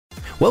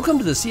Welcome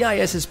to the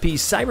CISSP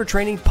Cyber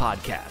Training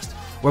Podcast,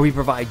 where we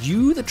provide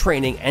you the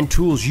training and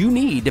tools you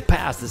need to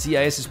pass the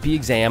CISSP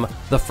exam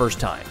the first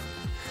time.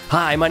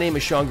 Hi, my name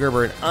is Sean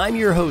Gerber, and I'm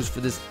your host for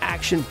this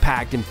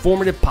action-packed,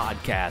 informative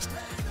podcast.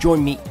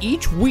 Join me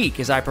each week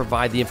as I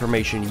provide the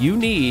information you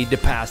need to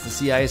pass the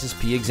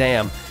CISSP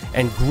exam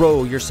and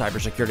grow your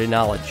cybersecurity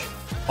knowledge.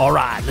 All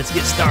right, let's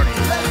get started.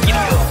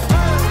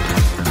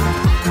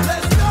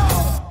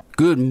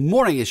 Good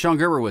morning, it's Sean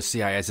Gerber with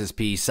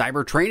CISSP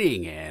Cyber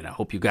Training, and I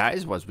hope you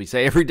guys, as we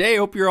say every day,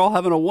 hope you're all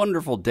having a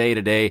wonderful day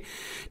today.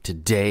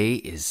 Today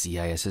is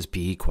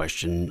CISSP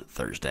Question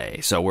Thursday,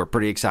 so we're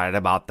pretty excited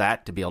about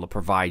that, to be able to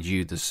provide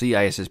you the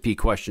CISSP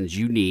questions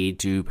you need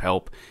to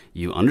help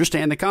you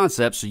understand the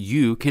concept so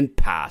you can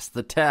pass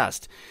the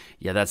test.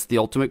 Yeah, that's the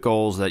ultimate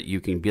goal, is that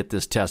you can get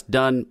this test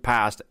done,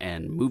 passed,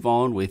 and move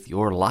on with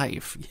your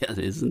life. Yeah,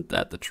 isn't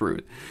that the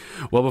truth?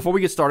 Well, before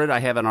we get started, I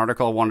have an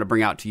article I wanted to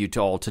bring out to you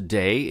all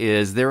today.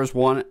 There is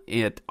one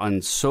on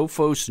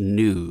Sophos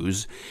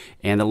News,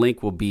 and the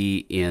link will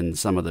be in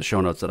some of the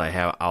show notes that I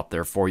have out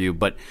there for you.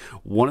 But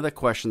one of the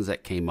questions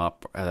that came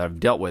up that I've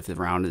dealt with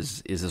around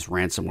is this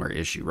ransomware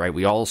issue, right?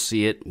 We all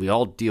see it. We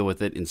all deal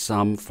with it in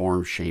some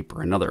form, shape,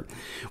 or another.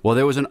 Well,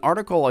 there was an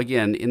article,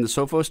 again, in the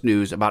Sophos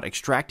News about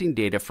extracting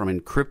data from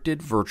encrypted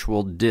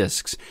virtual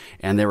disks,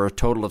 and there were a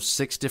total of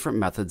 6 different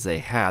methods they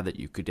had that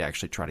you could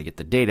actually try to get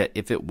the data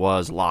if it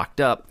was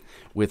locked up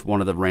with one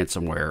of the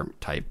ransomware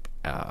type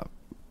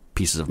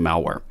pieces of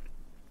malware.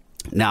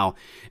 Now,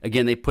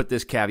 again, they put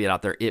this caveat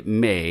out there. It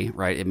may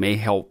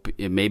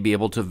be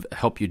able to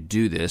help you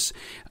do this.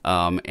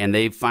 And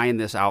they find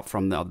this out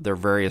from their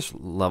various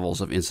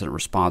levels of incident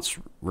response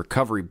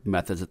recovery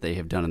methods that they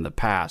have done in the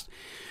past.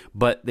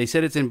 But they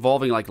said it's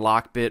involving like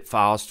Lockbit,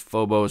 Faust,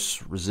 Phobos,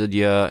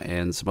 Residia,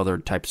 and some other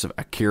types of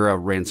Akira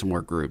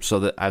ransomware groups. So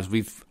that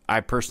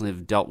I personally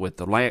have dealt with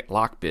the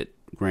Lockbit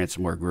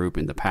ransomware group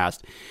in the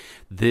past.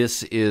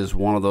 This is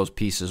one of those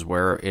pieces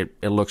where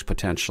it looks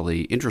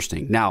potentially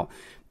interesting. Now,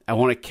 I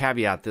want to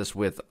caveat this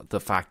with the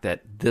fact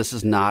that this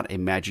is not a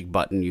magic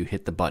button. You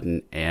hit the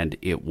button and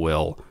it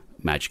will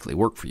magically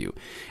work for you.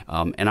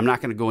 And I'm not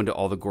going to go into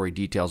all the gory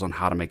details on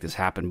how to make this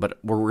happen, but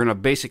we're going to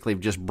basically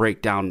just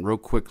break down real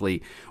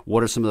quickly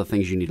what are some of the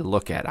things you need to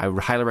look at. I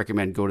would highly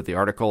recommend go to the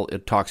article.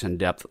 It talks in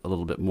depth a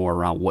little bit more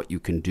around what you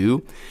can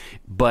do.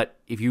 But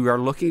if you are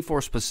looking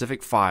for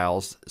specific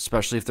files,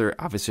 especially if they're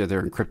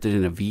encrypted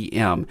in a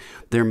VM,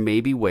 there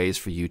may be ways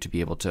for you to be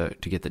able to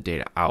get the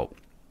data out.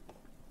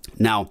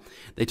 Now,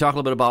 they talk a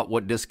little bit about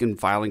what disk and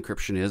file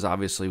encryption is.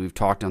 Obviously, we've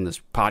talked on this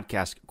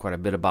podcast quite a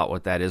bit about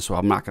what that is, so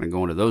I'm not going to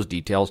go into those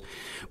details.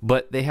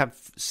 But they have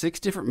 6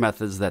 different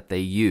methods that they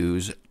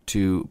use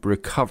to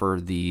recover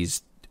the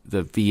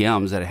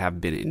VMs that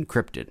have been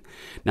encrypted.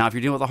 Now, if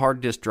you're dealing with a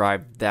hard disk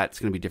drive, that's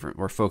going to be different.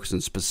 We're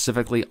focusing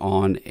specifically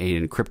on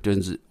an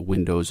encrypted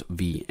Windows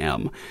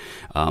VM.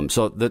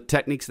 So the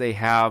techniques they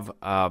have,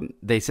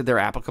 they said they're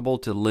applicable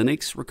to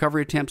Linux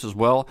recovery attempts as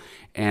well,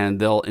 and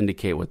they'll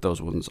indicate what those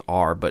ones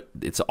are. But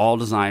it's all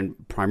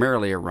designed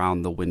primarily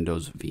around the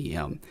Windows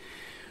VM.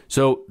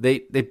 So they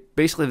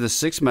basically, the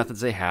 6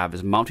 methods they have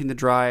is mounting the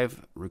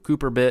drive,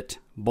 recouper bit,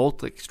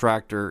 bolt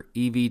extractor,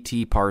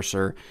 EVT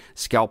parser,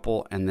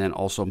 scalpel, and then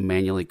also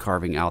manually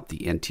carving out the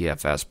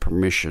NTFS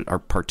permission or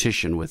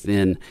partition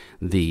within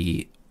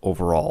the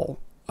overall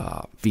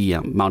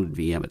mounted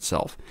VM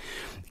itself.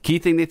 Key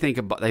thing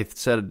they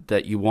said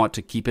that you want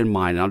to keep in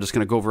mind, and I'm just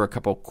going to go over a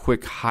couple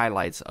quick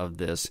highlights of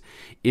this,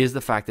 is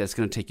the fact that it's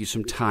going to take you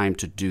some time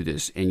to do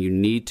this, and you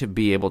need to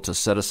be able to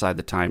set aside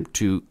the time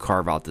to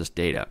carve out this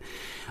data.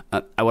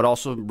 I would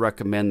also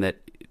recommend that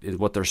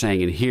what they're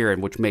saying in here,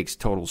 and which makes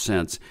total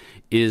sense,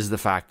 is the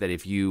fact that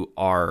if you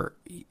are,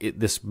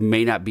 this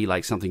may not be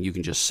like something you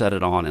can just set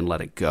it on and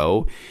let it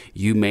go.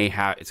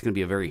 It's going to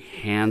be a very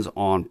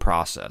hands-on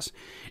process,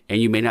 and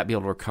you may not be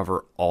able to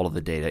recover all of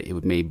the data.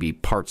 It may be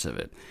parts of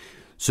it.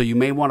 So you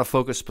may want to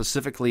focus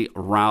specifically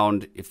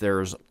around if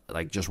there's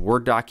like just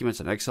Word documents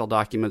and Excel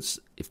documents,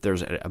 if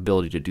there's an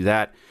ability to do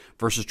that,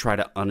 versus try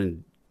to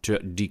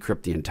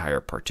decrypt the entire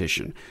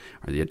partition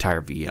or the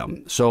entire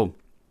VM. So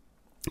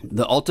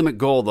the ultimate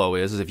goal, though,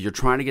 is if you're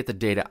trying to get the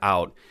data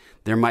out,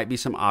 there might be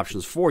some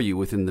options for you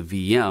within the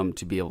VM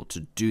to be able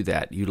to do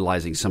that,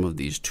 utilizing some of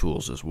these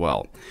tools as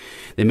well.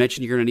 They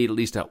mentioned you're going to need at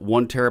least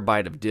 1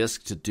 terabyte of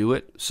disk to do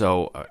it.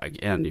 So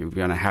again, you're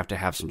going to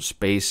have some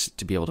space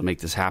to be able to make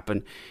this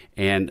happen.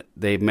 And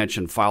they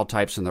mentioned file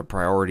types and their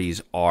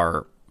priorities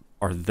are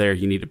there.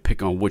 You need to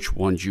pick on which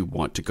ones you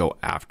want to go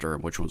after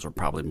and which ones are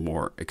probably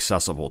more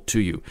accessible to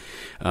you.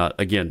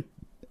 Again,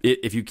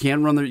 if you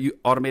can run the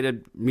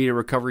automated media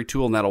recovery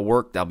tool and that'll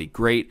work, that'll be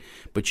great.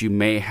 But you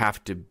may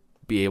have to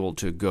be able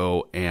to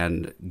go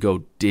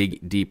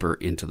dig deeper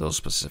into those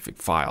specific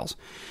files.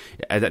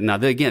 Now,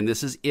 again,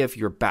 this is if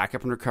your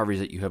backup and recoveries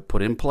that you have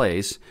put in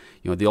place,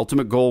 the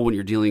ultimate goal when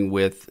you're dealing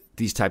with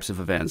these types of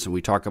events, and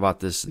we talk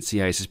about this in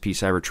CISSP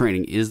Cyber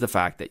Training, is the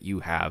fact that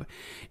you have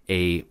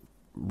a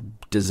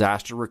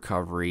disaster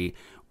recovery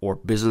or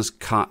business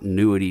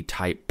continuity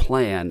type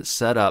plan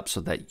set up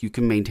so that you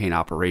can maintain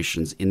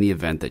operations in the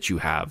event that you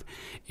have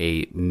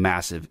a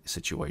massive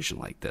situation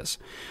like this.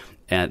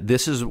 And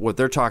this is what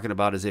they're talking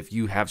about, is if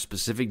you have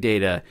specific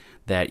data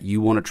that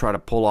you want to try to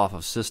pull off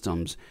of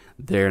systems,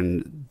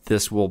 then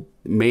this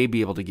may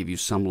be able to give you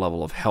some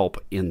level of help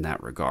in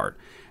that regard.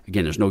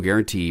 Again, there's no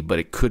guarantee, but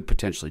it could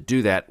potentially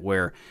do that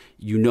where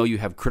you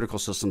have critical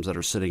systems that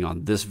are sitting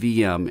on this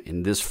VM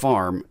in this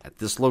farm at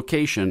this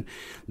location,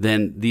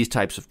 then these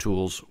types of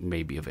tools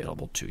may be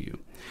available to you.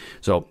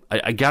 So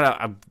I'm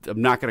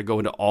not going to go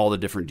into all the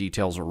different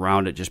details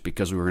around it just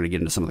because we were going to get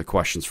into some of the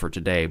questions for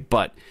today,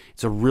 but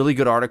it's a really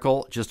good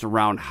article just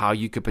around how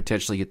you could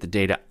potentially get the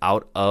data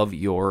out of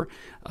your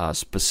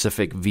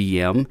specific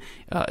VM,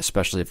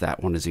 especially if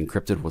that one is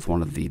encrypted with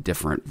one of the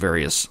different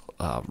various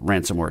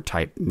ransomware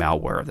type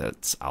malware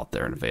that's out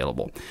there and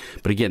available.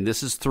 But again,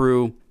 this is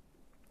through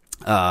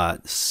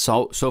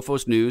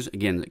Sophos News.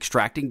 Again,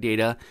 extracting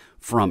data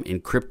from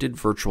encrypted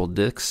virtual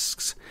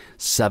disks,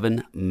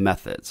 6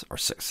 methods.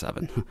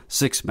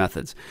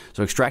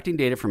 So extracting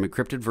data from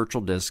encrypted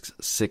virtual disks,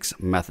 6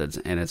 methods,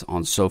 and it's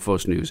on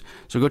Sophos News.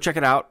 So go check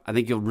it out. I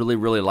think you'll really,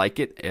 really like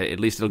it. At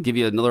least it'll give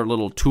you another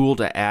little tool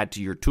to add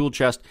to your tool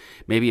chest.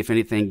 Maybe if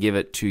anything, give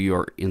it to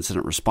your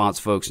incident response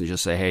folks and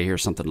just say, hey,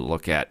 here's something to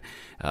look at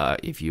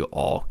if you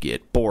all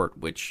get bored,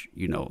 which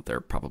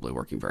they're probably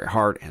working very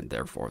hard and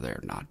therefore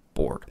they're not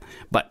bored.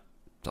 But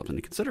something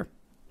to consider.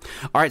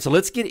 All right, so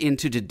let's get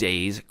into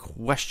today's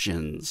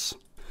questions.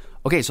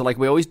 Okay, so like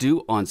we always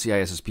do on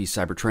CISSP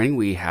Cyber Training,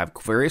 we have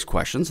various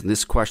questions, and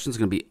this question is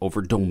going to be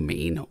over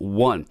Domain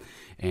 1,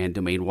 and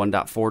Domain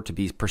 1.4 to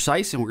be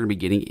precise, and we're going to be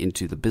getting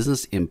into the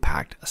business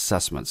impact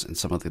assessments and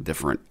some of the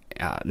different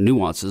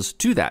nuances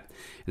to that.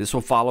 And this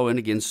will follow in,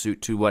 again,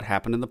 suit to what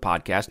happened in the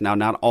podcast. Now,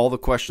 not all the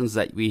questions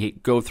that we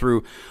go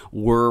through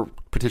were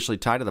potentially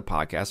tied to the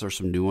podcast. There's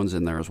some new ones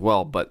in there as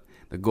well, but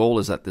the goal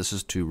is that this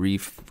is to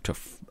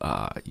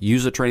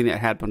use a training that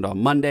happened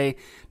on Monday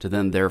to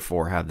then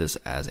therefore have this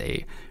as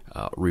a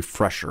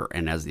refresher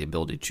and as the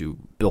ability to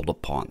build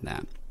upon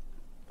that.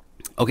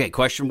 Okay,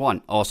 question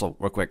 1. Also,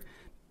 real quick,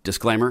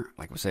 disclaimer,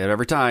 like we say it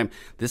every time,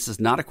 this is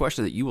not a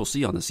question that you will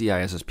see on the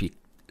CISSP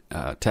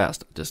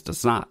test. Just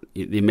it's not.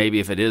 Maybe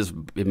if it is,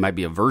 it might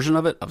be a version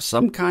of it of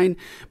some kind,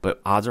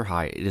 but odds are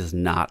high it is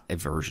not a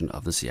version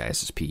of the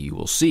CISSP you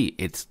will see.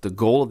 It's the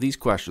goal of these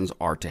questions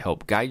are to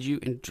help guide you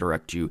and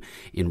direct you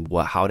in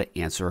how to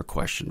answer a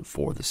question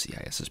for the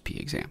CISSP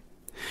exam.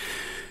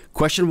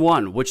 Question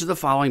 1, which of the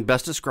following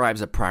best describes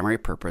the primary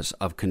purpose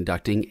of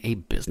conducting a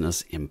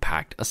business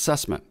impact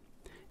assessment?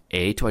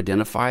 A, to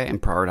identify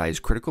and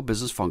prioritize critical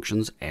business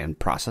functions and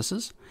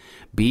processes.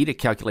 B, to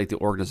calculate the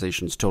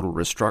organization's total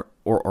risk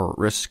or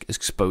risk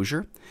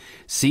exposure.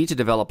 C, to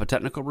develop a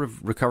technical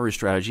recovery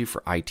strategy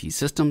for IT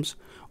systems.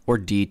 Or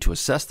D, to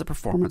assess the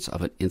performance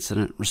of an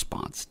incident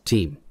response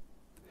team.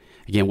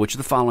 Again, which of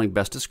the following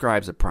best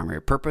describes the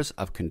primary purpose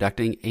of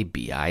conducting a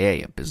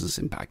BIA, a business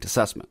impact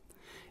assessment?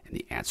 And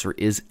the answer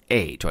is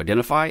A, to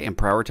identify and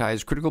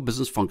prioritize critical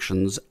business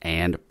functions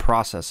and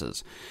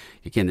processes.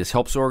 Again, this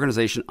helps the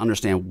organization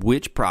understand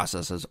which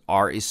processes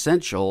are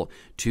essential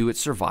to its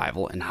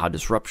survival and how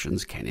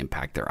disruptions can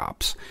impact their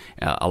ops,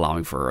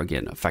 allowing for,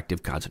 again,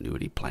 effective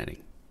continuity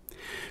planning.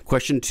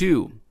 Question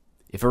 2,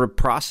 if a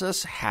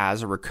process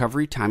has a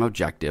recovery time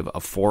objective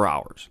of 4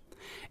 hours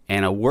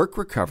and a work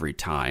recovery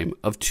time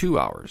of 2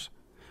 hours,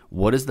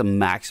 what is the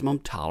maximum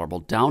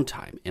tolerable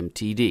downtime,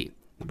 MTD?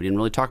 We didn't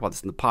really talk about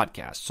this in the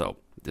podcast, so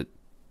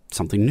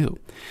something new.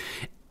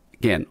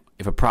 Again,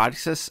 if a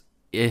process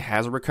it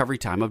has a recovery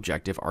time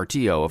objective,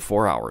 RTO, of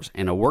 4 hours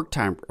and a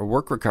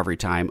work recovery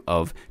time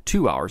of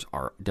 2 hours,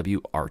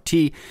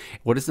 WRT,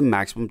 what is the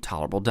maximum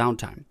tolerable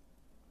downtime?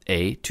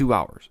 A, 2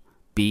 hours.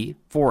 B,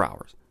 4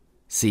 hours.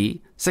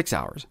 C, 6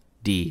 hours.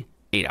 D,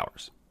 8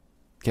 hours.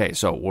 Okay,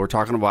 so we're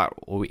talking about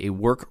a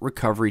work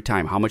recovery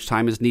time. How much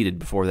time is needed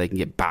before they can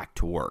get back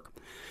to work?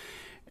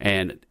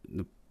 And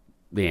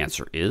the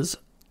answer is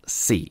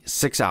C,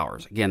 6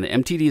 hours. Again, the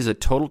MTD is a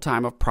total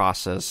time of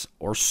process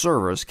or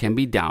service can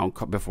be down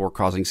before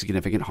causing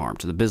significant harm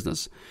to the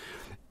business.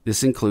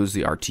 This includes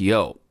the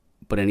RTO,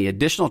 but any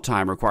additional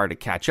time required to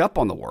catch up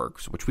on the work,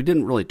 which we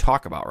didn't really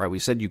talk about, right? We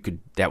said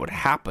that would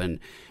happen,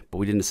 but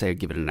we didn't say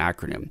give it an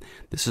acronym.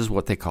 This is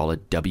what they call a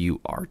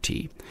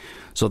WRT.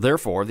 So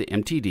therefore, the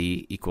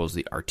MTD equals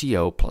the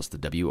RTO plus the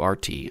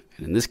WRT.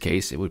 And in this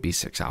case, it would be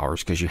 6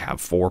 hours because you have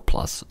 4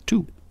 plus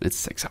 2. It's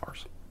 6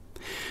 hours.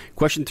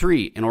 Question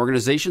 3, an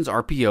organization's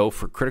RPO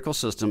for critical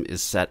system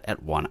is set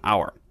at 1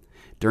 hour.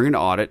 During an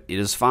audit, it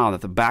is found that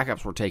the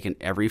backups were taken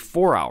every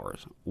 4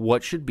 hours.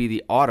 What should be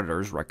the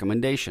auditor's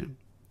recommendation?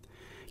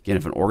 Again,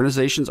 if an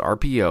organization's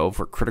RPO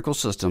for critical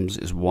systems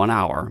is 1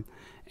 hour,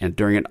 and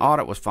during an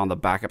audit was found the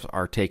backups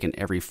are taken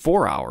every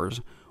 4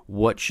 hours,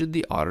 what should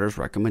the auditor's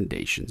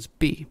recommendations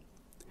be?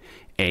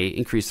 A,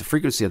 increase the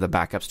frequency of the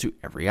backups to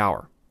every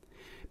hour.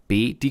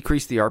 B,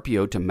 decrease the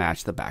RPO to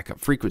match the backup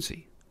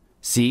frequency.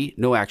 C,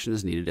 no action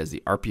is needed as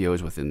the RPO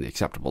is within the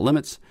acceptable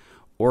limits.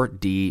 Or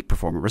D,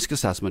 perform a risk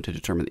assessment to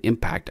determine the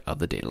impact of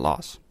the data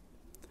loss.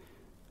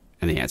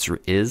 And the answer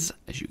is,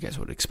 as you guys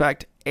would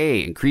expect,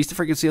 A, increase the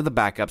frequency of the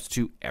backups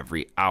to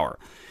every hour.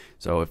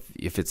 So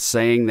if it's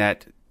saying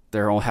that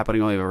they're all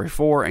happening only every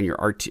 4 and your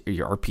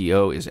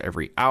RPO is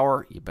every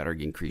hour, you better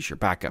increase your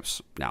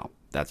backups. Now,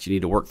 you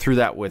need to work through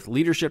that with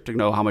leadership to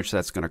know how much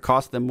that's going to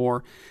cost them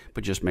more,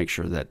 but just make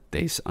sure that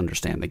they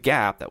understand the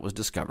gap that was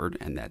discovered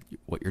and that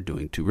what you're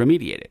doing to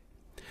remediate it.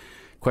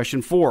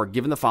 Question 4,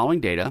 given the following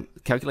data,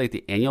 calculate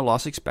the annual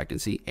loss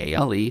expectancy,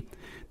 ALE,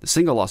 the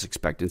single loss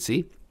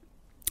expectancy,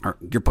 or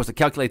you're supposed to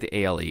calculate the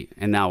ALE,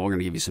 and now we're going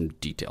to give you some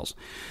details.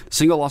 The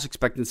single loss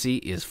expectancy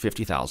is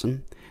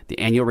 50,000. The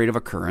annual rate of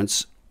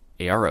occurrence,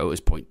 ARO,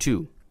 is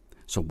 0.2.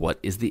 So what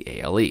is the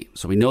ALE?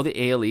 So we know the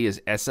ALE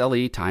is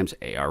SLE times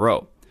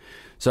ARO.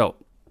 So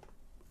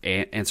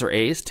answer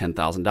A is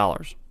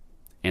 $10,000.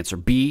 Answer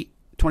B,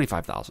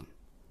 $25,000.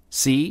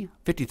 C,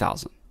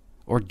 $50,000.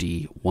 Or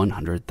D,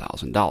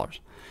 $100,000.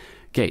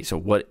 Okay, so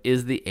what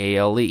is the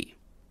ALE?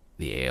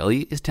 The ALE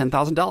is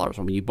 $10,000.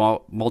 When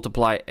you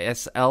multiply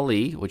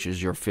SLE, which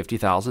is your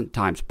 50,000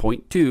 times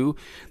 0.2,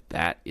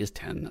 that is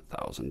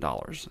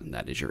 $10,000, and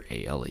that is your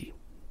ALE.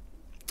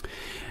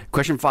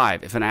 Question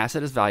 5, if an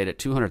asset is valued at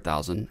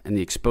 $200,000 and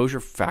the exposure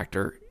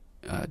factor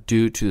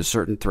due to a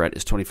certain threat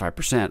is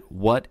 25%,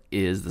 what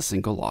is the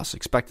single loss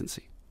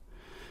expectancy?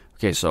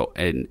 Okay, so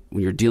when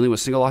you're dealing with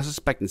single loss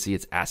expectancy,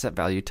 it's asset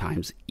value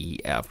times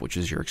EF, which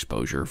is your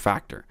exposure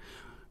factor.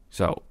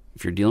 So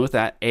if you're dealing with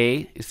that,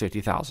 A is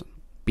 50,000,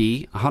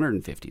 B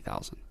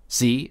 150,000,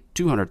 C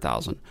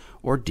 200,000,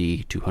 or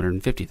D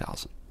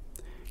 250,000.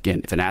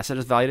 Again, if an asset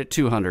is valued at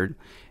 200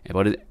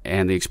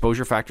 and the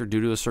exposure factor due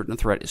to a certain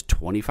threat is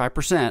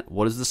 25%,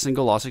 what is the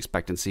single loss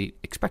expectancy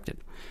expected?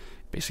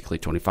 Basically,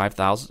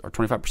 25,000 or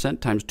 25%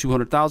 times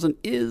 200,000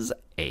 is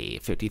a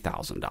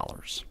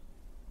 $50,000.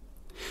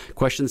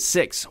 Question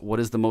 6, what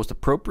is the most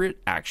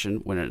appropriate action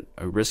when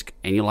a risk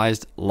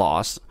annualized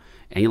loss,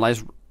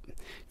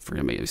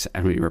 forgive me,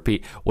 let me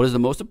repeat, what is the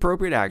most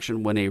appropriate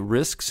action when a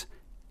risk's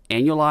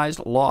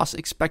annualized loss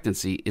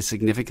expectancy is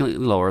significantly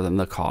lower than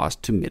the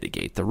cost to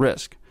mitigate the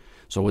risk?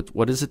 So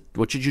what is it?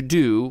 What should you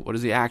do? What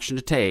is the action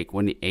to take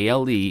when the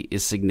ALE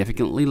is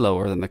significantly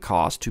lower than the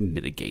cost to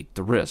mitigate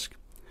the risk?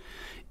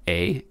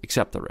 A,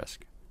 accept the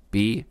risk.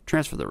 B,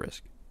 transfer the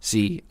risk.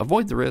 C,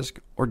 avoid the risk.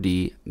 Or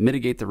D,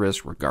 mitigate the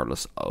risk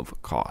regardless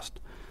of cost.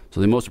 So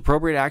the most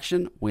appropriate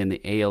action when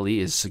the ALE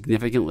is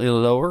significantly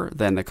lower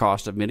than the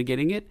cost of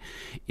mitigating it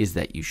is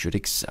that you should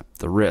accept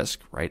the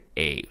risk, right?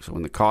 A. So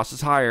when the cost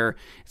is higher,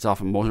 it's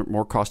often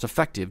more cost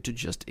effective to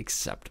just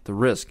accept the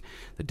risk.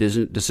 The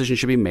decision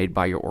should be made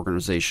by your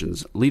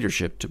organization's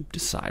leadership to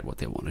decide what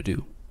they want to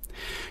do.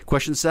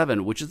 Question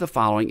 7, which of the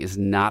following is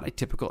not a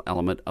typical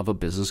element of a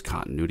business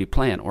continuity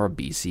plan or a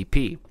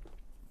BCP?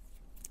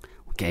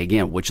 Okay,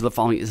 again, which of the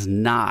following is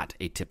not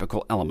a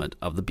typical element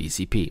of the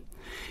BCP?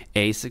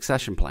 A,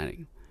 succession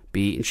planning.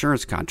 B,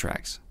 insurance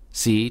contracts.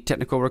 C,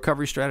 technical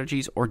recovery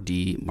strategies. Or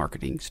D,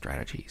 marketing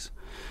strategies.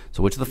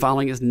 So which of the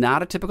following is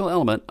not a typical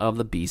element of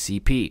the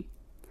BCP?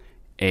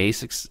 I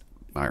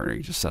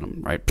already just said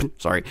them, right?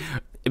 Sorry.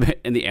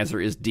 And the answer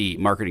is D,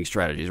 marketing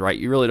strategies, right?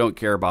 You really don't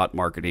care about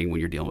marketing when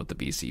you're dealing with the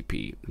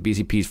BCP. The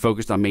BCP is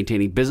focused on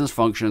maintaining business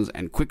functions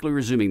and quickly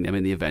resuming them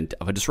in the event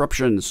of a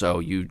disruption, so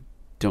you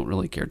don't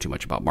really care too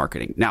much about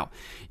marketing. Now,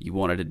 you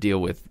wanted to deal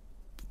with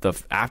the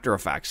after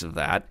effects of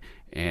that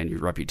and your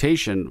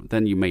reputation,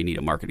 then you may need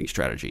a marketing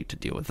strategy to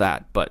deal with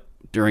that. But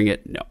during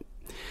it, no.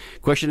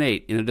 Question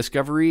 8, in a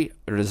discovery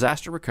or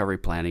disaster recovery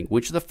planning,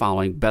 which of the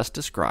following best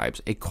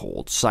describes a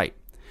cold site?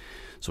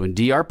 So in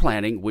DR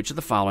planning, which of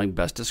the following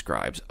best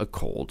describes a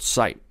cold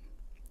site?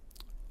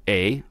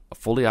 A, a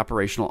fully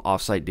operational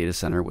offsite data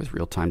center with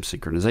real-time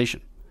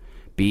synchronization.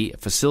 B, a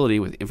facility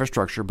with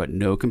infrastructure but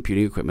no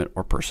computing equipment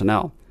or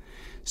personnel.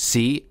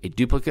 C, a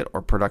duplicate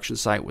or production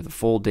site with a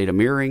full data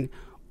mirroring.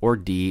 Or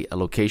D, a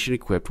location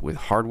equipped with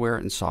hardware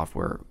and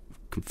software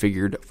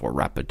configured for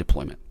rapid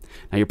deployment.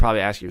 Now you're probably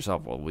asking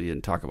yourself, well, we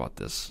didn't talk about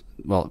this.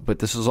 Well, but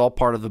this is all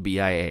part of the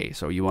BIA,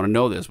 so you want to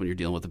know this when you're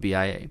dealing with the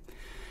BIA.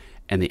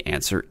 And the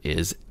answer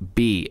is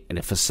B, in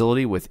a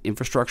facility with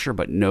infrastructure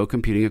but no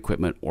computing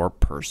equipment or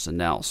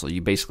personnel. So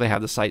you basically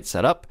have the site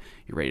set up,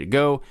 you're ready to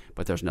go,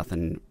 but there's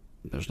nothing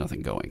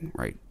going,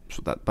 right?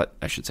 So but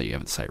I should say you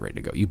have the site ready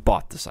to go. You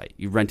bought the site,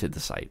 you rented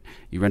the site,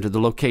 you rented the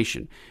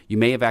location. You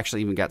may have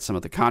actually even got some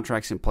of the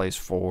contracts in place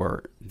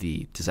for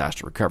the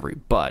disaster recovery,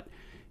 but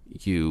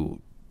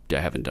you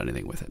haven't done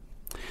anything with it.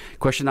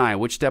 Question 9,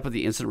 which step of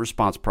the incident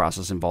response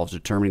process involves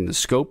determining the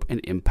scope and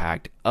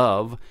impact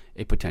of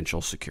a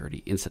potential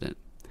security incident?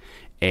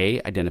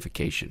 A,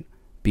 identification.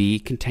 B,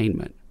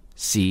 containment.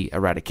 C,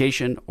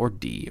 eradication. Or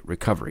D,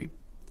 recovery.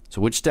 So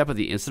which step of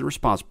the incident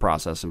response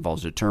process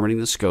involves determining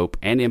the scope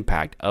and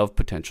impact of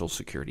potential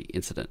security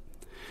incident?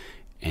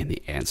 And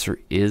the answer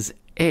is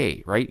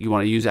A, right? You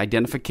want to use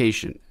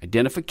identification.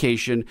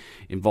 Identification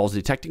involves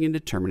detecting and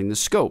determining the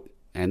scope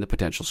and the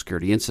potential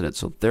security incident.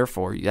 So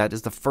therefore, that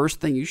is the first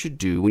thing you should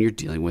do when you're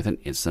dealing with an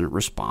incident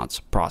response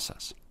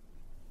process.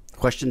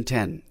 Question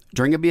 10.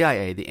 During a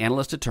BIA, the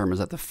analyst determines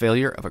that the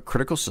failure of a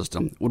critical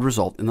system would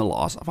result in the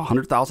loss of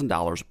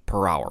 $100,000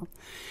 per hour.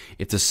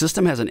 If the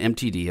system has an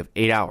MTD of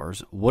 8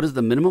 hours, what is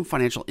the minimum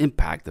financial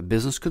impact the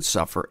business could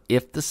suffer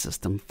if the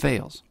system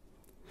fails?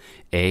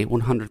 A,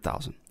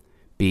 $100,000,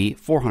 B,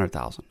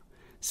 $400,000,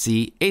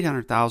 C,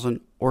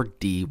 $800,000, or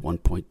D,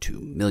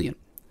 $1.2 million.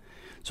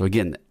 So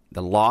again,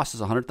 the loss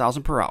is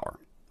 $100,000 per hour.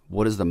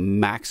 What is the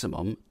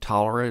maximum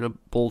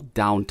tolerable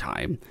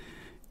downtime?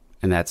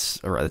 And that's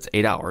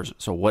 8 hours.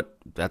 So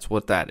that's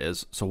what that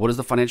is. So what is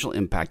the financial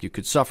impact you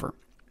could suffer?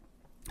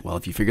 Well,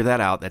 if you figure that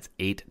out, that's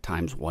 8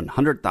 times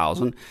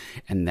 100,000,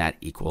 and that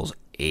equals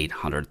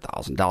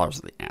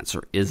 $800,000. The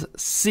answer is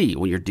C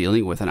when you're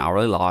dealing with an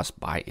hourly loss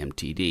by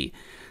MTD.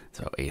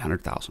 So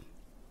 800,000.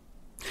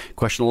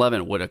 Question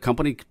 11. When a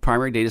company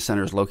primary data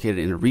center is located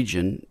in a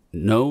region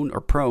known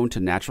or prone to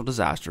natural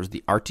disasters,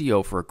 the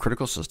RTO for a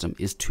critical system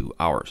is 2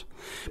 hours.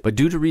 But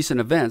due to recent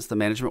events, the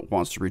management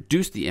wants to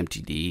reduce the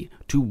MTD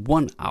to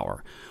 1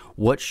 hour.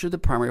 What should the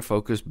primary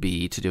focus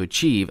be to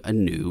achieve a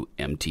new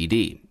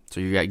MTD? So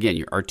your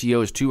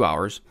RTO is 2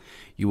 hours.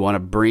 You want to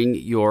bring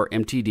your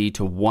MTD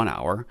to 1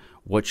 hour.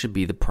 What should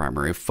be the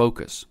primary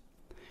focus?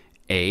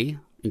 A,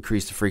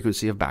 increase the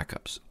frequency of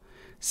backups.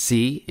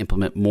 C,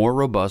 implement more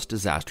robust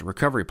disaster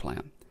recovery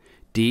plan.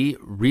 D,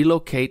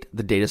 relocate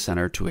the data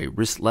center to a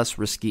less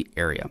risky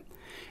area.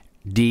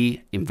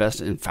 D,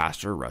 invest in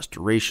faster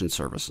restoration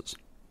services.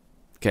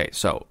 Okay,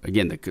 so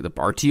again, the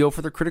RTO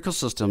for the critical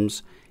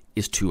systems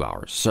is 2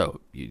 hours.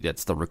 So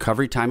that's the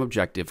recovery time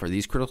objective for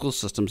these critical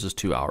systems is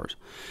 2 hours.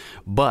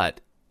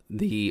 But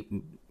the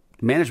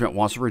management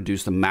wants to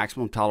reduce the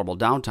maximum tolerable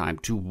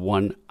downtime to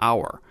 1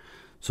 hour.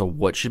 So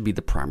what should be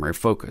the primary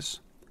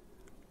focus?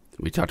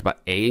 We talked about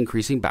A,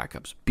 increasing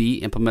backups. B,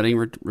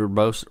 implementing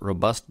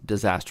robust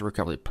disaster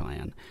recovery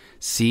plan.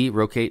 C,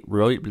 relocate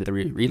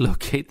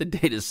the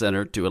data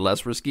center to a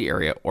less risky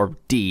area. Or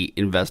D,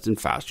 invest in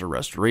faster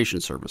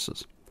restoration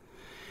services.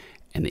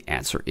 And the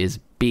answer is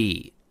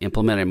B,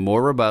 implement a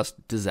more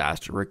robust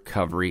disaster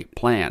recovery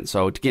plan.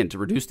 So again, to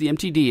reduce the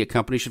MTD, a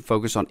company should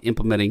focus on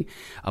implementing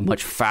a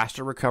much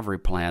faster recovery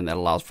plan that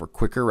allows for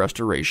quicker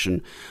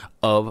restoration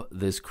of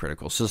these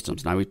critical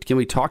systems. Now,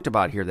 we talked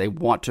about here, they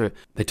wanted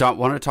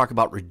to talk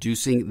about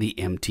reducing the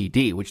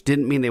MTD, which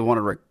didn't mean they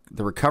wanted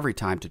the recovery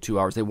time to 2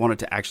 hours. They wanted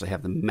to actually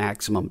have the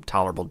maximum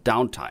tolerable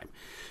downtime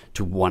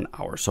to 1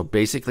 hour. So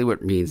basically what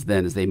it means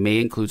then is they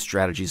may include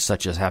strategies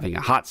such as having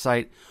a hot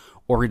site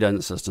or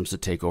redundant systems to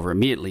take over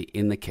immediately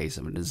in the case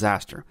of a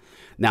disaster.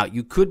 Now,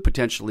 you could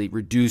potentially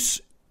reduce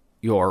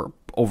your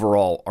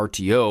overall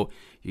RTO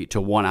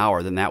to 1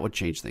 hour, then that would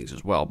change things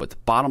as well. But the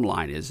bottom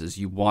line is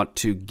you want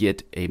to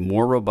get a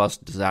more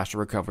robust disaster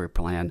recovery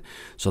plan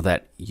so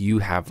that you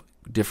have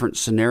different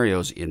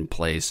scenarios in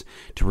place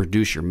to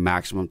reduce your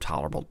maximum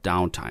tolerable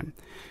downtime.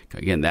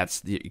 Again,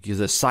 because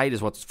the site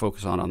is what's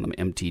focused on the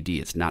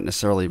MTD. It's not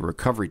necessarily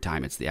recovery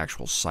time. It's the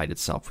actual site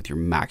itself with your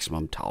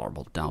maximum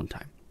tolerable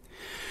downtime.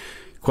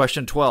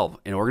 Question 12.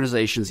 An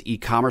organization's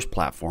e-commerce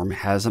platform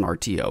has an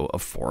RTO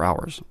of 4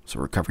 hours, so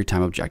recovery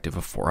time objective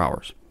of 4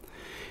 hours.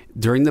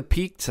 During the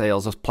peak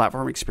sales, the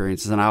platform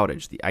experiences an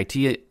outage. The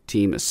IT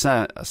team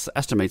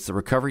estimates the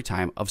recovery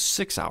time of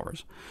 6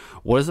 hours.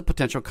 What is the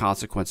potential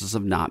consequences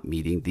of not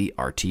meeting the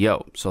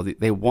RTO? So the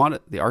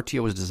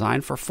RTO was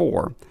designed for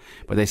 4,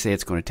 but they say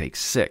it's going to take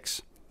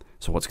 6.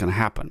 So what's going to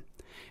happen?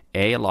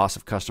 A, loss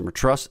of customer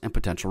trust and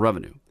potential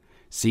revenue.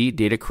 C,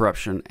 data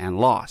corruption and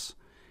loss.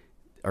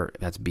 Or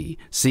that's B.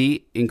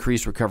 C,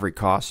 increased recovery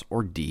costs,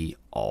 or D,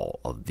 all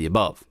of the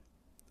above.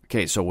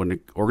 Okay, so when the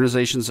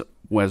organization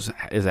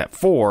is at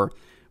 4,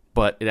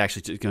 but it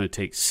actually is going to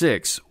take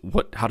 6,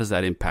 how does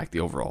that impact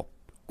the overall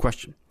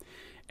question?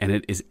 And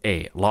it is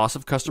A, loss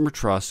of customer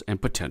trust and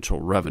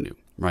potential revenue,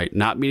 right?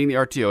 Not meeting the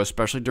RTO,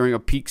 especially during a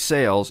peak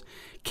sales,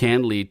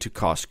 can lead to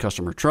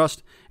customer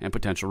trust and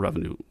potential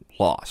revenue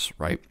loss,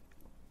 right?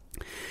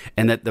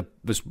 And that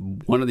this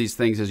one of these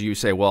things is you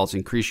say, well, it's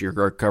increasing your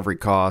recovery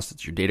costs,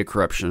 it's your data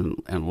corruption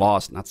and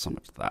loss, not so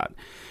much that.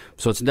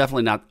 So it's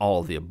definitely not all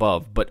of the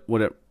above, but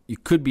you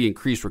could be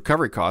increased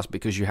recovery costs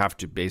because you have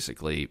to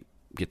basically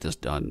get this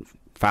done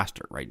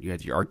faster, right? You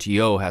had your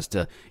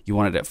RTO you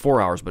want it at 4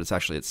 hours, but it's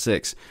actually at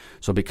 6.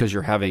 So because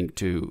you're having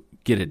to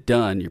get it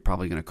done, you're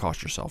probably going to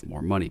cost yourself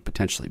more money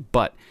potentially.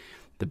 But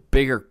the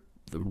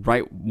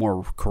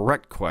more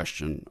correct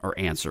question or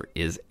answer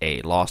is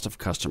A, loss of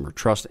customer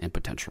trust and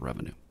potential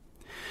revenue.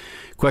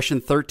 Question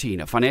 13.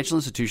 A financial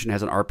institution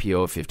has an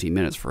RPO of 15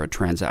 minutes for a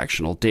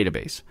transactional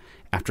database.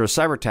 After a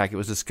cyber attack, it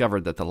was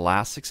discovered that the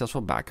last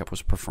successful backup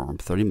was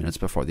performed 30 minutes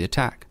before the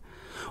attack.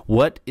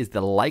 What is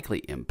the likely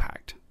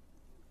impact?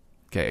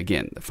 Okay,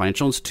 again, the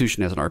financial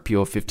institution has an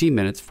RPO of 15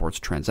 minutes for its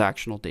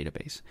transactional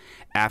database.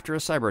 After a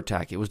cyber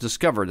attack, it was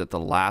discovered that the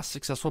last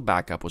successful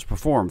backup was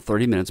performed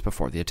 30 minutes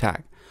before the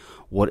attack.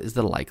 What is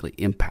the likely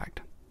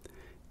impact?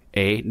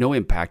 A, no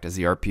impact as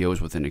the RPO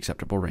is within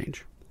acceptable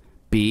range.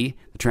 B,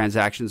 the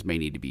transactions may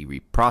need to be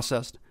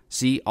reprocessed.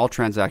 C, all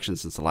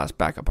transactions since the last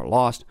backup are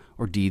lost.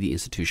 Or D, the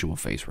institution will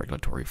face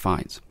regulatory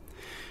fines.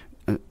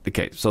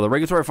 Okay, so the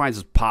regulatory fines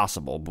is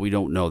possible, but we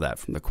don't know that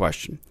from the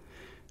question.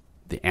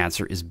 The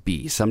answer is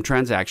B. Some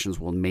transactions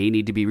may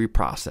need to be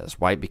reprocessed.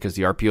 Why? Because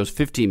the RPO is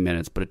 15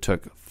 minutes, but it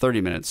took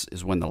 30 minutes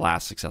is when the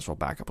last successful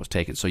backup was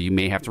taken. So you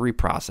may have to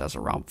reprocess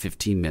around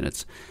 15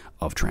 minutes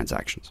of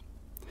transactions.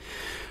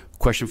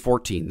 Question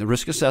 14. The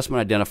risk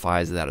assessment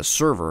identifies that a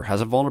server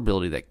has a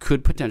vulnerability that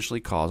could potentially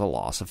cause a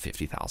loss of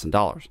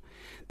 $50,000.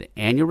 The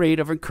annual rate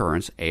of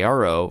occurrence,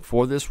 ARO,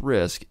 for this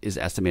risk is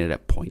estimated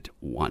at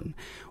 0.1.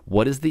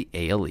 What is the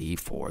ALE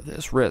for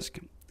this risk?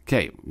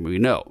 Okay, we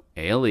know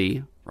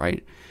ALE,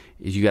 right,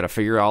 is you got to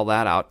figure all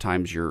that out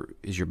times your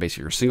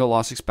basically your single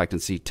loss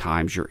expectancy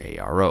times your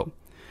ARO.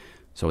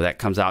 So that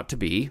comes out to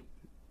be,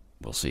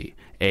 we'll see,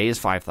 A is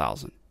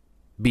 5,000,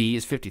 B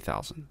is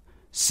 50,000,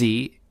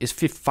 C is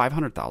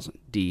 500,000,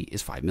 D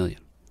is 5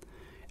 million.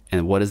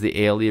 And what is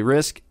the ALE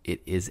risk?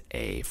 It is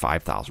A,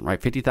 5,000,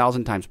 right?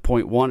 50,000 times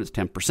 0.1 is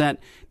 10%.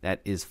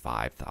 That is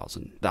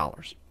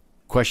 $5,000.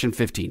 Question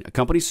 15. A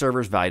company's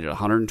server is valued at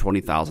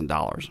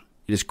 $120,000.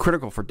 It is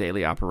critical for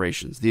daily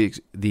operations.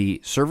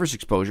 The server's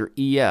exposure,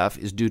 EF,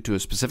 is due to a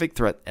specific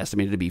threat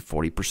estimated to be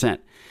 40%.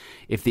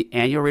 If the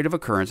annual rate of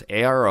occurrence,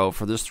 ARO,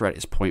 for this threat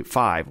is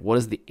 0.5, what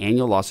is the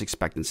annual loss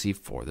expectancy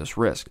for this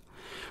risk?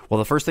 Well,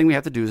 the first thing we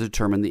have to do is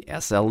determine the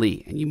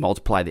SLE, and you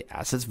multiply the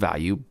asset's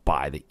value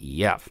by the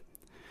EF.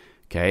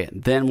 Okay,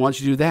 then once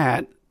you do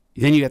that,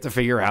 then you have to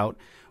figure out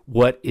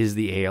what is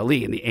the ALE,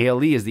 and the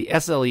ALE is the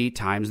SLE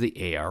times the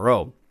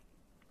ARO.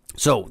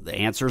 So the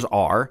answers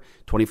are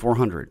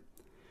 2,400,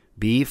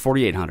 B,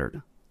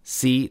 4,800,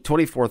 C,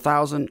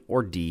 24,000,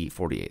 or D,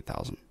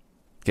 48,000.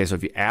 Okay, so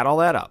if you add all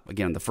that up,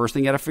 again, the first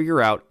thing you got to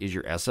figure out is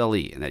your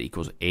SLE, and that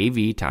equals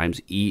AV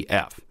times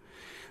EF.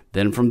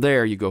 Then from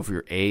there, you go for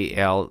your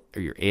ALE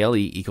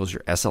equals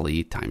your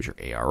SLE times your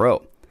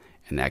ARO.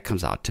 And that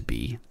comes out to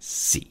be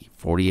C,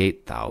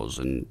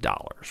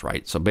 $48,000,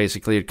 right? So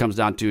basically it comes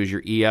down to is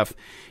your EF.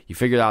 You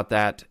figure out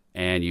that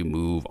and you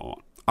move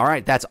on. All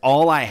right, that's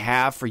all I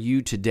have for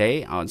you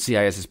today on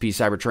CISSP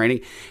Cyber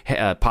Training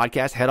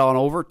podcast. Head on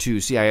over to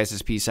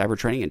CISSP Cyber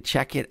Training and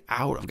check it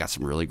out. I've got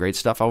some really great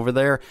stuff over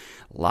there.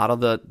 A lot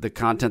of the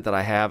content that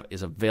I have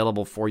is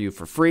available for you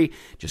for free.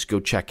 Just go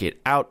check it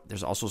out.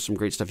 There's also some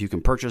great stuff you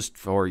can purchase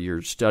for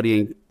your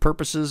studying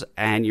purposes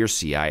and your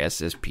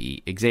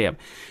CISSP exam.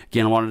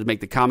 Again, I wanted to make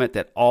the comment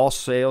that all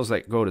sales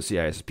that go to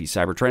CISSP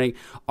Cyber Training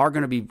are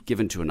going to be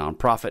given to a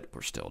nonprofit.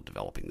 We're still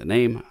developing the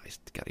name. I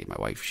got to get my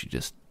wife. She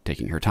just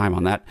taking her time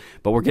on that,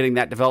 but we're getting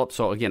that developed.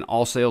 So again,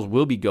 all sales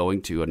will be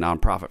going to a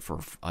nonprofit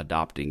for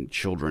adopting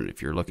children.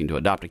 If you're looking to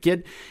adopt a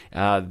kid,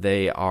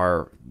 they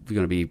are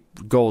going to be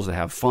goals to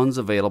have funds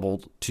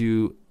available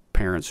to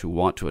parents who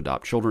want to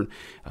adopt children.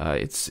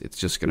 It's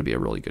just going to be a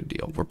really good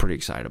deal. We're pretty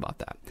excited about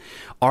that.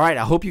 All right,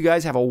 I hope you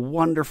guys have a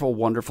wonderful,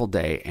 wonderful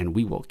day, and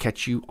we will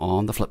catch you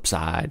on the flip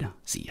side.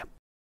 See ya.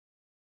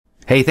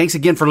 Hey, thanks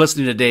again for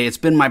listening today. It's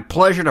been my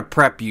pleasure to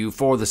prep you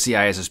for the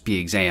CISSP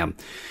exam.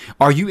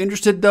 Are you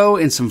interested, though,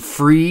 in some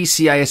free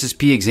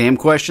CISSP exam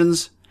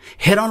questions?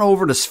 Head on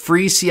over to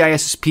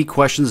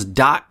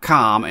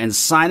freecissPquestions.com and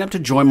sign up to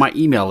join my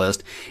email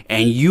list,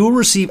 and you'll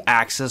receive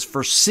access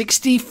for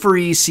 60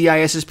 free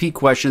CISSP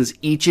questions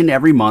each and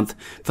every month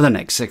for the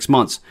next 6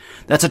 months.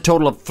 That's a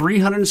total of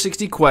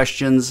 360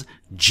 questions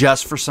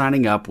just for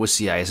signing up with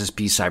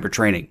CISSP Cyber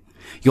Training.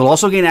 You'll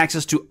also gain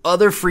access to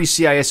other free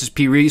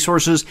CISSP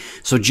resources,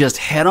 so just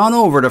head on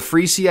over to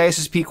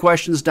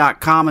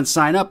freecissPquestions.com and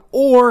sign up,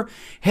 or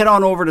head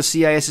on over to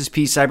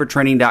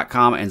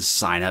CISSPcybertraining.com and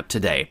sign up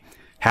today.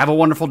 Have a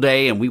wonderful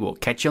day, and we will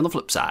catch you on the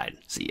flip side.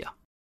 See ya.